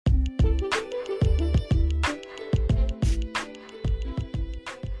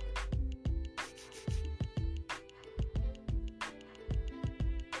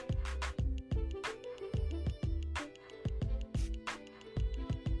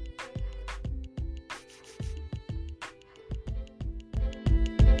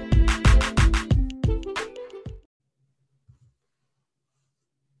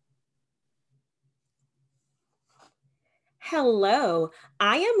Hello,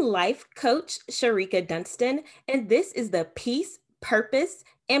 I am life coach Sharika Dunstan, and this is the Peace, Purpose,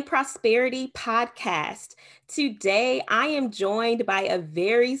 and Prosperity podcast. Today, I am joined by a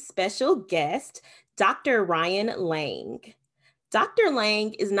very special guest, Dr. Ryan Lang. Dr.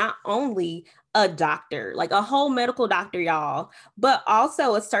 Lang is not only a doctor, like a whole medical doctor, y'all, but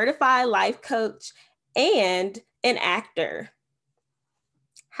also a certified life coach and an actor.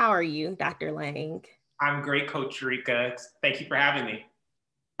 How are you, Dr. Lang? I'm great, Coach Sharika. Thank you for having me.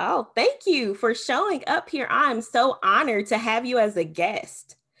 Oh, thank you for showing up here. I'm so honored to have you as a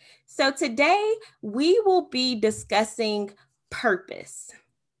guest. So today we will be discussing purpose.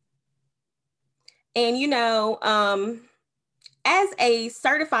 And as a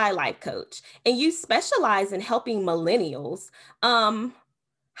certified life coach, and you specialize in helping millennials,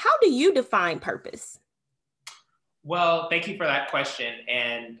 how do you define purpose? Well, thank you for that question.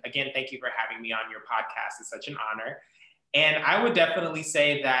 And again, thank you for having me on your podcast. It's such an honor. And I would definitely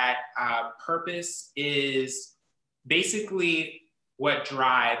say that purpose is basically what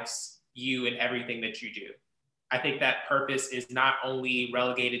drives you in everything that you do. I think that purpose is not only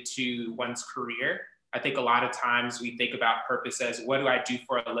relegated to one's career. I think a lot of times we think about purpose as what do I do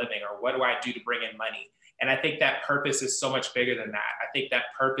for a living or what do I do to bring in money? And I think that purpose is so much bigger than that. I think that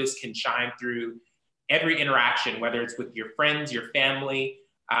purpose can shine through every interaction, whether it's with your friends, your family,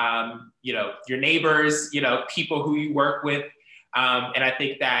 your neighbors, people who you work with. And I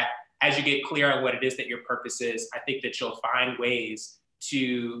think that as you get clear on what it is that your purpose is, I think that you'll find ways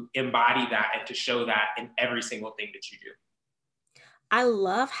to embody that and to show that in every single thing that you do. I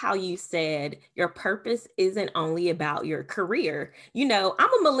love how you said your purpose isn't only about your career. I'm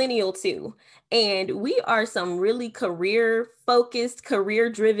a millennial too, and we are some really career focused, career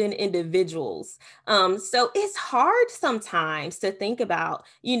driven individuals. So it's hard sometimes to think about,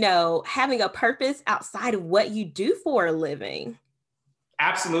 having a purpose outside of what you do for a living.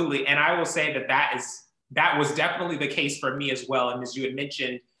 Absolutely. And I will say that was definitely the case for me as well. And as you had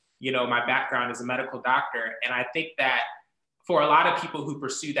mentioned, my background is a medical doctor. And I think that for a lot of people who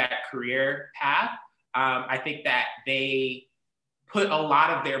pursue that career path, I think that they put a lot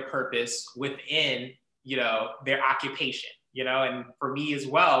of their purpose within, their occupation, and for me as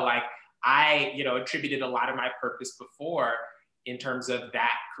well, like I, attributed a lot of my purpose before in terms of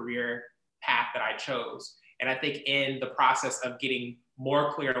that career path that I chose. And I think in the process of getting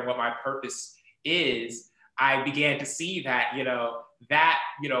more clear on what my purpose is, I began to see that,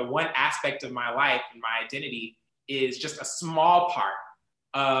 one aspect of my life and my identity is just a small part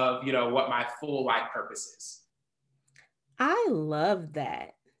of, what my full life purpose is. I love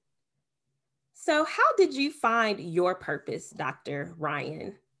that. So how did you find your purpose, Dr.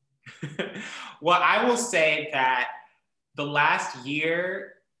 Ryan? Well, I will say that the last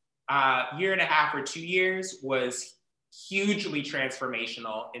year and a half or 2 years was hugely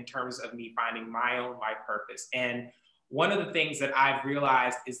transformational in terms of me finding my own life purpose. And one of the things that I've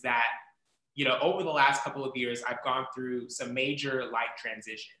realized is that over the last couple of years, I've gone through some major life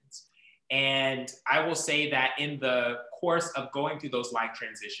transitions. And I will say that in the course of going through those life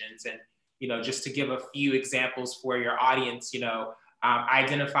transitions, and, just to give a few examples for your audience, I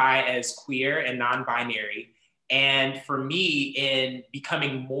identify as queer and non-binary. And for me, in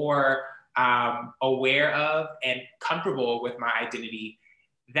becoming more aware of and comfortable with my identity,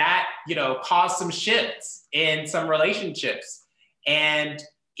 that, caused some shifts in some relationships. And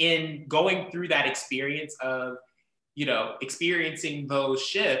in going through that experience of, experiencing those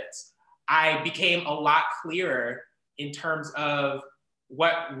shifts, I became a lot clearer in terms of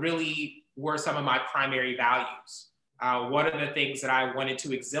what really were some of my primary values. What are the things that I wanted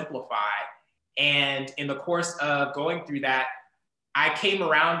to exemplify? And in the course of going through that, I came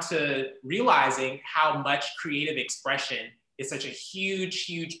around to realizing how much creative expression is such a huge,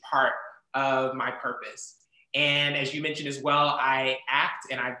 huge part of my purpose. And as you mentioned as well, I act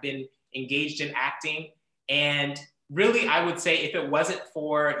and I've been engaged in acting. And really, I would say if it wasn't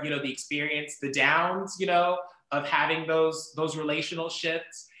for, the experience, the downs, of having those relational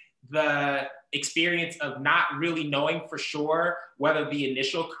shifts, the experience of not really knowing for sure whether the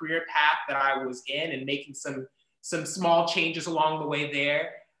initial career path that I was in and making some small changes along the way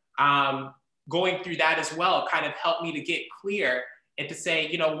there, going through that as well kind of helped me to get clear and to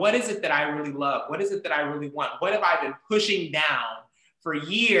say, what is it that I really love? What is it that I really want? What have I been pushing down for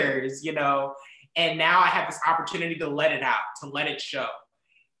years, and now I have this opportunity to let it out, to let it show.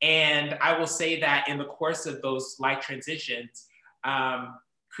 And I will say that in the course of those life transitions,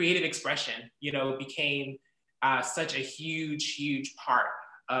 creative expression, became such a huge, huge part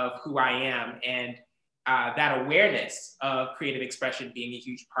of who I am. And that awareness of creative expression being a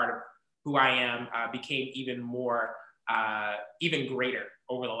huge part of who I am became even more even greater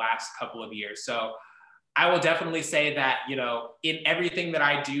over the last couple of years. So I will definitely say that, in everything that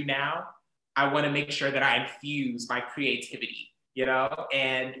I do now, I want to make sure that I infuse my creativity,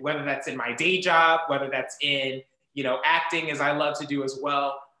 and whether that's in my day job, whether that's in, acting, as I love to do as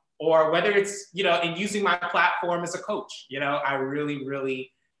well, or whether it's, in using my platform as a coach, I really,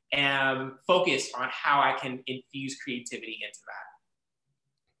 really am focused on how I can infuse creativity into that.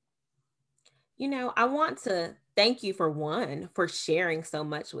 I want to thank you for sharing so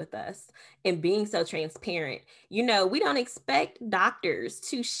much with us and being so transparent. We don't expect doctors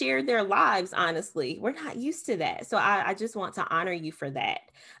to share their lives, honestly. We're not used to that. So I just want to honor you for that.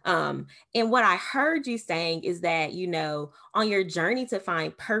 And what I heard you saying is that, on your journey to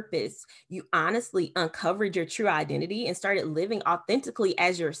find purpose, you honestly uncovered your true identity and started living authentically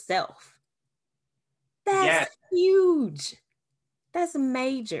as yourself. That's Yes. huge. That's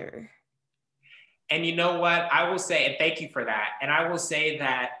major. And you know what? I will say, and thank you for that. And I will say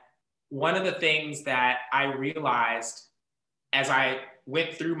that one of the things that I realized as I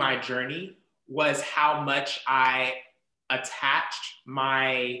went through my journey was how much I attached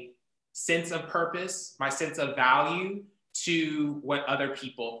my sense of purpose, my sense of value to what other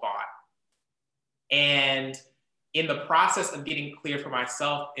people thought. And in the process of getting clear for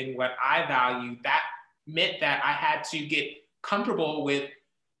myself in what I value, that meant that I had to get comfortable with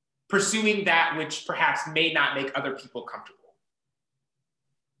pursuing that which perhaps may not make other people comfortable.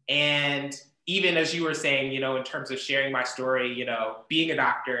 And even as you were saying, in terms of sharing my story, being a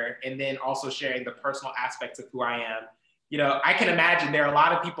doctor, and then also sharing the personal aspects of who I am, I can imagine there are a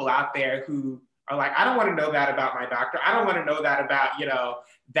lot of people out there who are like, I don't want to know that about my doctor. I don't want to know that about,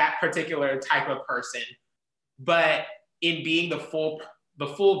 that particular type of person. But in being the full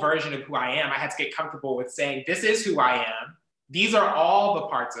version of who I am, I had to get comfortable with saying, this is who I am. These are all the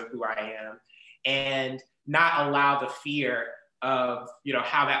parts of who I am, and not allow the fear of,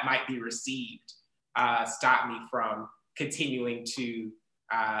 how that might be received stop me from continuing to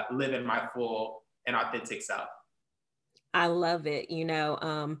live in my full and authentic self. I love it.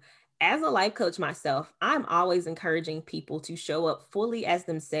 As a life coach myself, I'm always encouraging people to show up fully as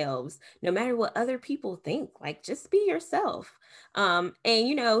themselves, no matter what other people think. Like, just be yourself. And,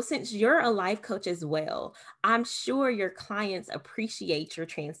 since you're a life coach as well, I'm sure your clients appreciate your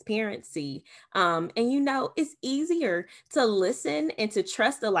transparency. And, it's easier to listen and to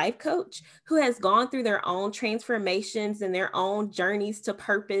trust a life coach who has gone through their own transformations and their own journeys to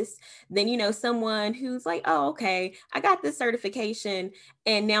purpose than, someone who's like, oh, okay, I got this certification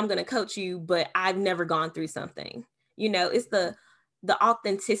and now I'm going to coach you, but I've never gone through something. It's the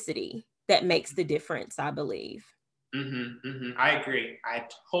authenticity that makes the difference, I believe. Mm-hmm, mm-hmm. I agree. I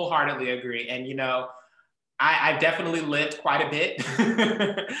wholeheartedly agree. And, I've definitely lived quite a bit.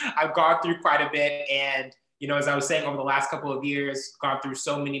 I've gone through quite a bit. And, as I was saying, over the last couple of years, gone through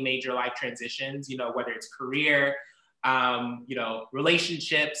so many major life transitions, whether it's career,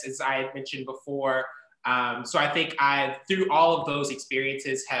 relationships, as I had mentioned before. So I think through all of those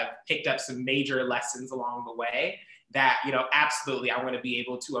experiences, have picked up some major lessons along the way that, absolutely I want to be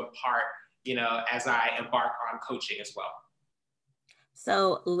able to impart, as I embark on coaching as well.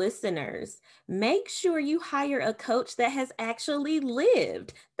 So listeners, make sure you hire a coach that has actually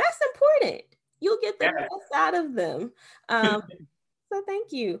lived. That's important. You'll get the best out of them. So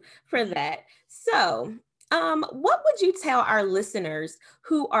thank you for that. So what would you tell our listeners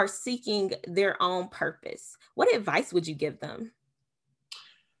who are seeking their own purpose? What advice would you give them?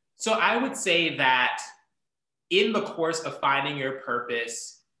 So I would say that in the course of finding your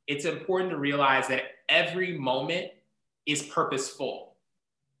purpose, it's important to realize that every moment is purposeful.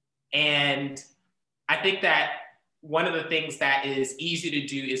 And I think that one of the things that is easy to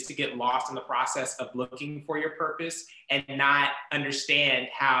do is to get lost in the process of looking for your purpose and not understand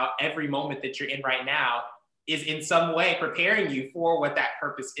how every moment that you're in right now is in some way preparing you for what that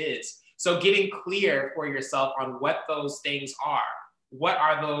purpose is. So getting clear for yourself on what those things are. What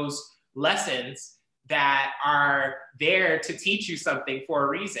are those lessons that are there to teach you something for a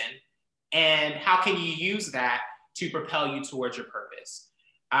reason? And how can you use that to propel you towards your purpose?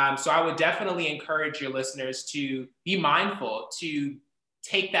 So I would definitely encourage your listeners to be mindful, to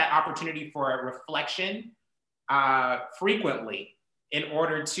take that opportunity for a reflection frequently in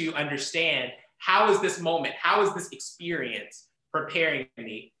order to understand, how is this moment, how is this experience preparing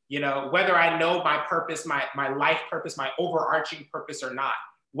me? Whether I know my purpose, my life purpose, my overarching purpose or not,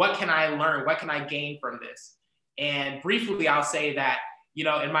 what can I learn? What can I gain from this? And briefly, I'll say that,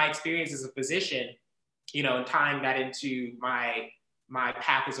 in my experience as a physician, and tying that into my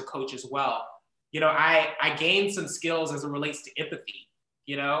path as a coach as well, I gained some skills as it relates to empathy,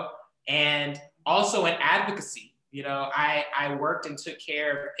 and also in advocacy, You know, I worked and took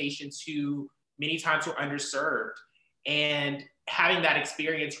care of patients who many times were underserved. And having that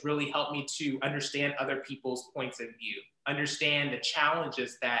experience really helped me to understand other people's points of view, understand the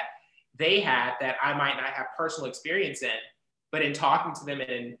challenges that they had that I might not have personal experience in. But in talking to them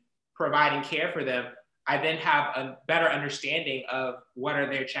and providing care for them, I then have a better understanding of what are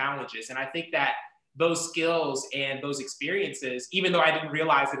their challenges. And I think that those skills and those experiences, even though I didn't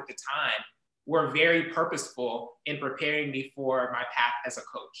realize it at the time, were very purposeful in preparing me for my path as a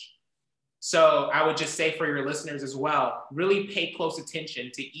coach. So I would just say for your listeners as well, really pay close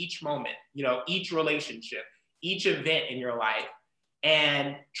attention to each moment, you know, each relationship, each event in your life,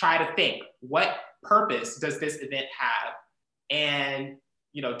 and try to think, what purpose does this event have? And,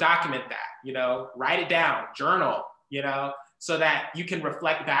 you know, document that, you know, write it down, journal, you know, so that you can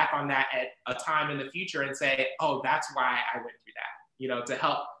reflect back on that at a time in the future and say, oh, that's why I went through that, you know, to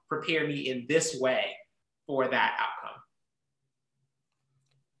help prepare me in this way for that outcome.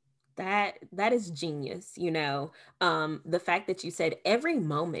 That is genius, you know. The fact that you said every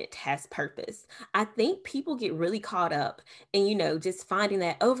moment has purpose. I think people get really caught up in, you know, just finding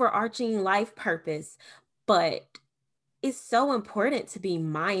that overarching life purpose, but it's so important to be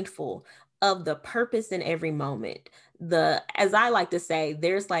mindful of the purpose in every moment. As I like to say,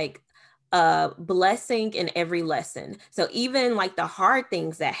 there's like a blessing in every lesson. So even like the hard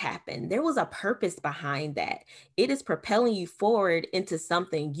things that happen, there was a purpose behind that. It is propelling you forward into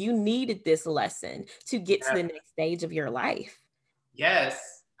something. You needed this lesson to get to the next stage of your life.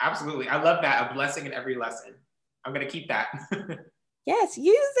 Yes, absolutely. I love that. A blessing in every lesson. I'm going to keep that. Yes,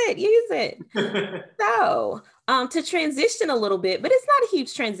 use it. So, to transition a little bit, but it's not a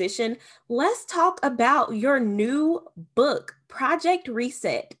huge transition, let's talk about your new book, Project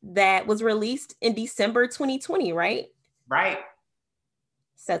Reset, that was released in December 2020, right? Right.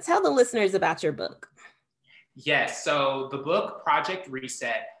 So tell the listeners about your book. Yes, so the book, Project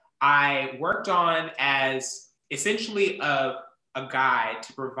Reset, I worked on as essentially a guide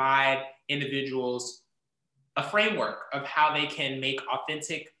to provide individuals a framework of how they can make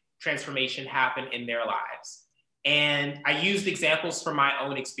authentic transformation happen in their lives. And I used examples from my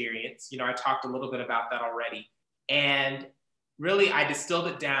own experience. You know, I talked a little bit about that already. And really, I distilled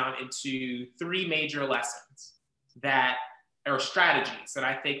it down into 3 major lessons that are strategies that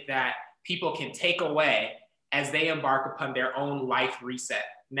I think that people can take away as they embark upon their own life reset.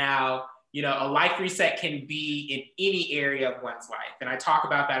 Now, you know, a life reset can be in any area of one's life. And I talk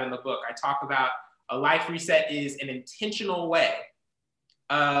about that in the book. I talk about a life reset is an intentional way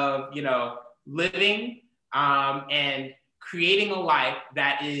of, you know, living and creating a life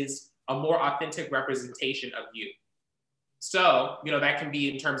that is a more authentic representation of you. So, you know, that can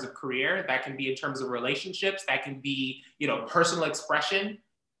be in terms of career, that can be in terms of relationships, that can be, you know, personal expression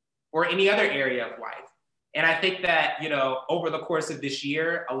or any other area of life. And I think that, you know, over the course of this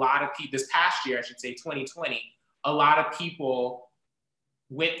year, a lot of people, this past year, I should say 2020, a lot of people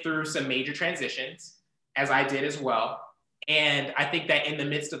went through some major transitions, as I did as well. And I think that in the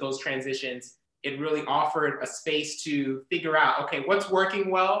midst of those transitions, it really offered a space to figure out, okay, what's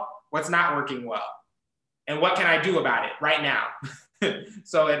working well, what's not working well, and what can I do about it right now?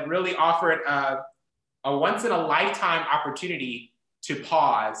 So it really offered a once in a lifetime opportunity to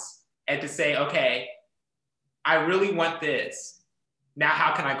pause and to say, okay, I really want this. Now,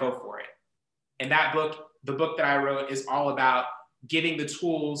 how can I go for it? And that book, the book that I wrote, is all about giving the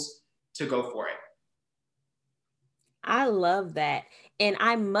tools to go for it. I love that. And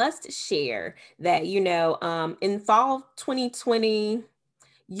I must share that, you know, in fall 2020,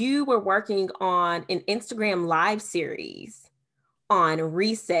 you were working on an Instagram live series on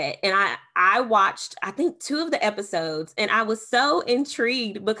reset. And I watched, I think 2 of the episodes, and I was so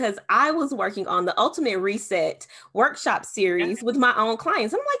intrigued because I was working on the Ultimate Reset workshop series with my own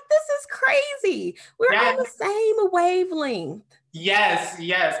clients. I'm like, this is crazy. We're on the same wavelength. Yes.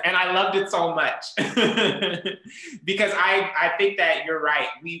 And I loved it so much because I think that you're right.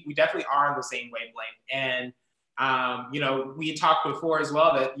 We definitely are on the same wavelength. And, you know, we talked before as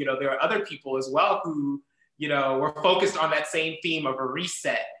well that, you know, there are other people as well who, you know, were focused on that same theme of a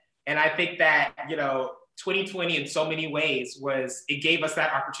reset. And I think that, you know, 2020 in so many ways it gave us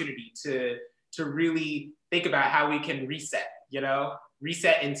that opportunity to really think about how we can reset, you know,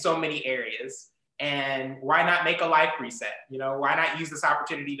 reset in so many areas. And why not make a life reset? You know, why not use this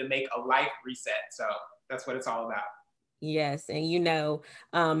opportunity to make a life reset? So that's what it's all about. Yes. And, you know,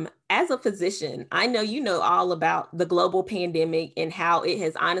 as a physician, I know you know all about the global pandemic and how it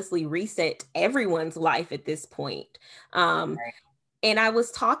has honestly reset everyone's life at this point. And I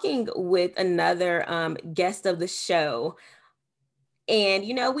was talking with another guest of the show, And,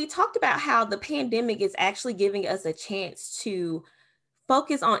 we talked about how the pandemic is actually giving us a chance to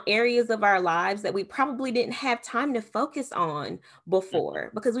focus on areas of our lives that we probably didn't have time to focus on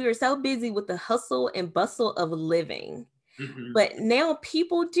before because we were so busy with the hustle and bustle of living. Mm-hmm. But now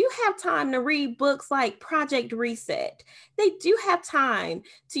people do have time to read books like Project Reset. They do have time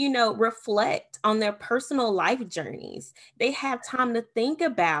to, reflect on their personal life journeys. They have time to think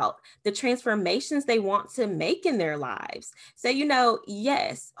about the transformations they want to make in their lives. So,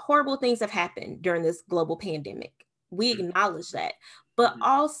 yes, horrible things have happened during this global pandemic. We acknowledge that. But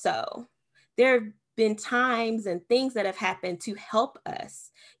also, there have been times and things that have happened to help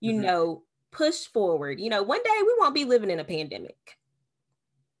us, push forward. One day we won't be living in a pandemic,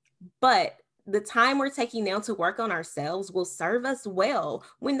 but the time we're taking now to work on ourselves will serve us well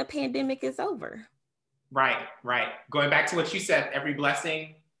when the pandemic is over. Right. Going back to what you said, every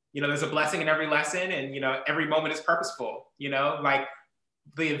blessing, there's a blessing in every lesson, and, every moment is purposeful, like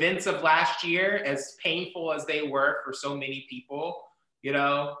the events of last year, as painful as they were for so many people,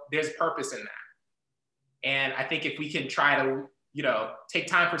 there's purpose in that. And I think if we can try to, take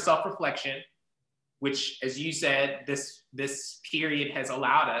time for self-reflection, which, as you said, this period has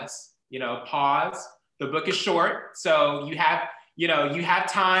allowed us, pause. The book is short, so you have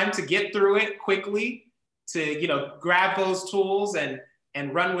time to get through it quickly, to, grab those tools and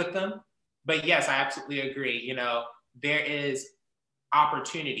run with them. But yes, I absolutely agree. There is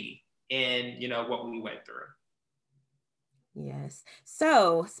opportunity in, what we went through. Yes.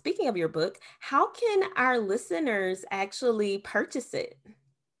 So speaking of your book, how can our listeners actually purchase it?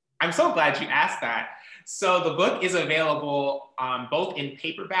 I'm so glad you asked that. So the book is available both in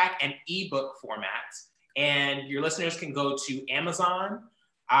paperback and ebook formats. And your listeners can go to Amazon,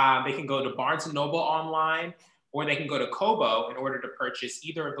 they can go to Barnes & Noble online, or they can go to Kobo in order to purchase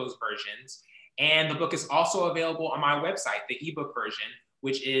either of those versions. And the book is also available on my website, the ebook version,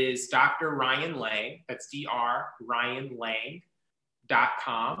 which is Dr. Ryan Lang, that's drryanlang.com.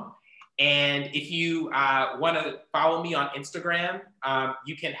 And if you want to follow me on Instagram,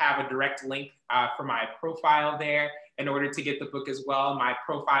 you can have a direct link for my profile there in order to get the book as well. My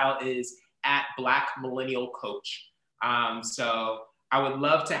profile is at Black Millennial Coach. So I would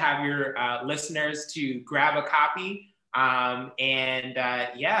love to have your listeners to grab a copy and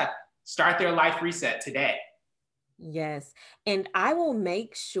start their life reset today. Yes. And I will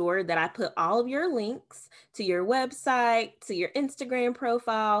make sure that I put all of your links to your website, to your Instagram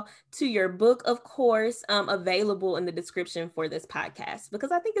profile, to your book, of course, available in the description for this podcast,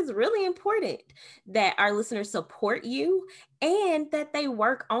 because I think it's really important that our listeners support you and that they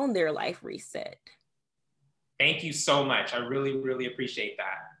work on their life reset. Thank you so much. I really, really appreciate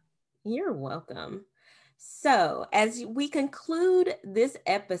that. You're welcome. So as we conclude this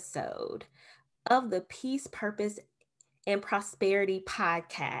episode of the Peace, Purpose, and Prosperity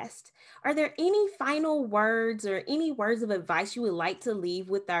podcast, are there any final words or any words of advice you would like to leave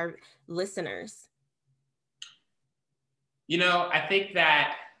with our listeners? I think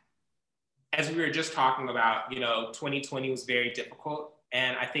that as we were just talking about, 2020 was very difficult.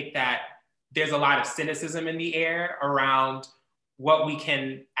 And I think that there's a lot of cynicism in the air around what we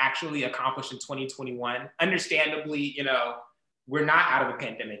can actually accomplish in 2021. Understandably, we're not out of the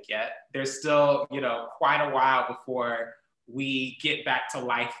pandemic yet. There's still, quite a while before we get back to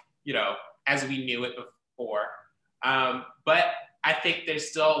life, as we knew it before. But I think there's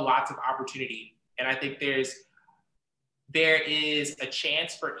still lots of opportunity. And I think there is a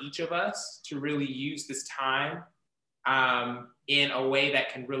chance for each of us to really use this time in a way that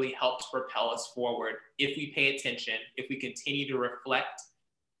can really help to propel us forward if we pay attention, if we continue to reflect,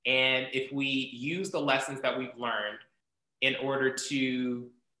 and if we use the lessons that we've learned in order to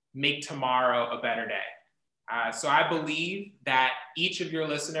make tomorrow a better day. So I believe that each of your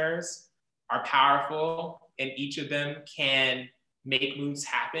listeners are powerful and each of them can make moves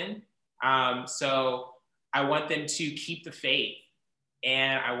happen. So I want them to keep the faith,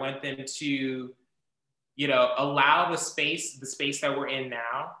 and I want them to, allow the space that we're in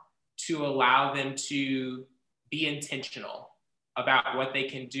now, to allow them to be intentional about what they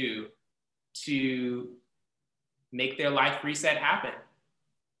can do to make their life reset happen.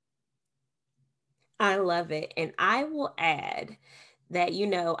 I love it. And I will add that,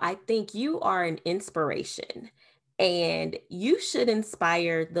 I think you are an inspiration, and you should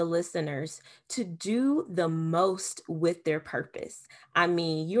inspire the listeners to do the most with their purpose. I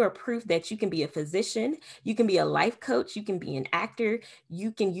mean, you are proof that you can be a physician, you can be a life coach, you can be an actor,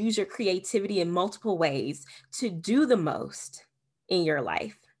 you can use your creativity in multiple ways to do the most in your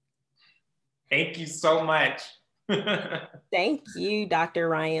life. Thank you so much. Thank you, Dr.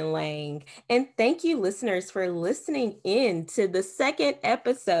 Ryan Lang. And thank you, listeners, for listening in to the second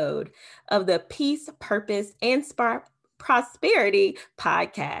episode of the Peace, Purpose, and Prosperity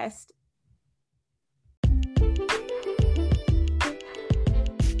podcast.